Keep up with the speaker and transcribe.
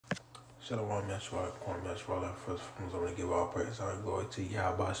Shalom, Yeshua, Kwame Yeshua. First of all, I want to give all praise and glory to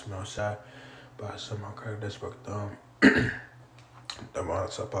Yahweh Shemel Shai. By Shem HaKadosh, that's what the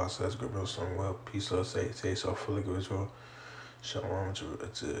Mount Sapah says, good real some well, peace, love, say so fully good as well. Shalom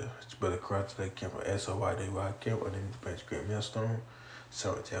to Brother Christ today, came from SOYDY, came from the bench Great Millstone.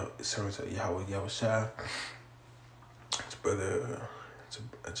 Serving to Yahweh Shai. It's Brother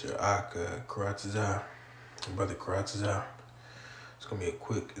Karatazah, Brother Karatazah. It's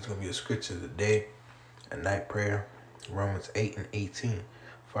gonna be a scripture of the day, a night prayer, Romans 8:18.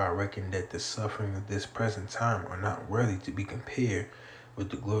 For I reckon that the suffering of this present time are not worthy to be compared with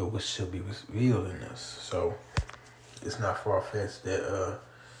the glory which shall be revealed in us. So it's not far-fetched that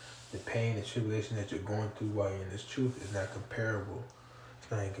the pain and tribulation that you're going through while you're in this truth is not comparable. It's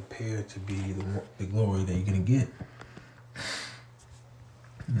not even compared to be the glory that you're gonna get.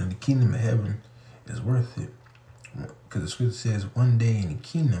 You know, the kingdom of heaven is worth it. Because the scripture says 1 day in the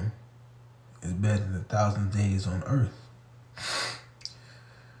kingdom is better than 1,000 days on earth.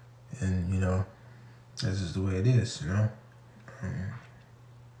 And, you know, that's just the way it is, you know.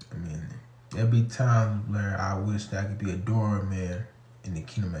 I mean, there'll be times where I wish that I could be a doorman in the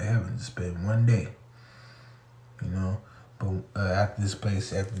kingdom of heaven to spend 1 day, you know. But after this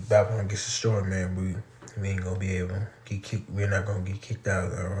place, after Babylon gets destroyed, man, we ain't going to be able to get kicked. We're not going to get kicked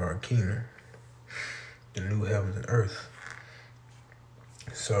out of our kingdom. The new heavens and earth.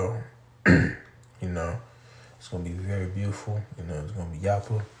 So, you know, it's going to be very beautiful. You know, it's going to be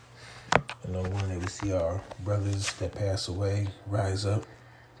Yapa. You know, one day we see our brothers that pass away rise up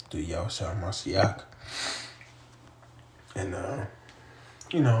through Yahushua Mashiach. And,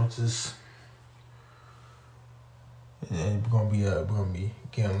 you know, just, and we're gonna be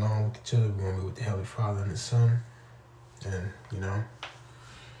getting along with each other. We're going to be with the Heavenly Father and the Son. And, you know,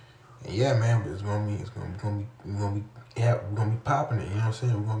 and yeah, man, but we're gonna be popping it, you know what I'm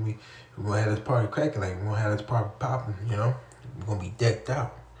saying? We're gonna have this party cracking, like we're gonna have this party popping, you know? We're gonna be decked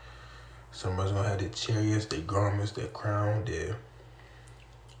out. Somebody's gonna have their chariots, their garments, their crown,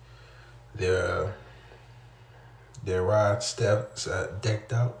 their rod steps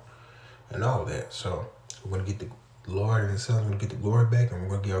decked out, and all that. So we're gonna get the Lord and the Son's gonna get the glory back, and we're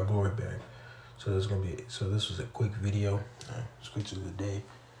gonna get our glory back. So this was a quick video, scripture of the day.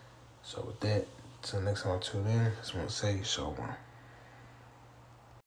 So with that, till next time I tune in, I just want to say shalom.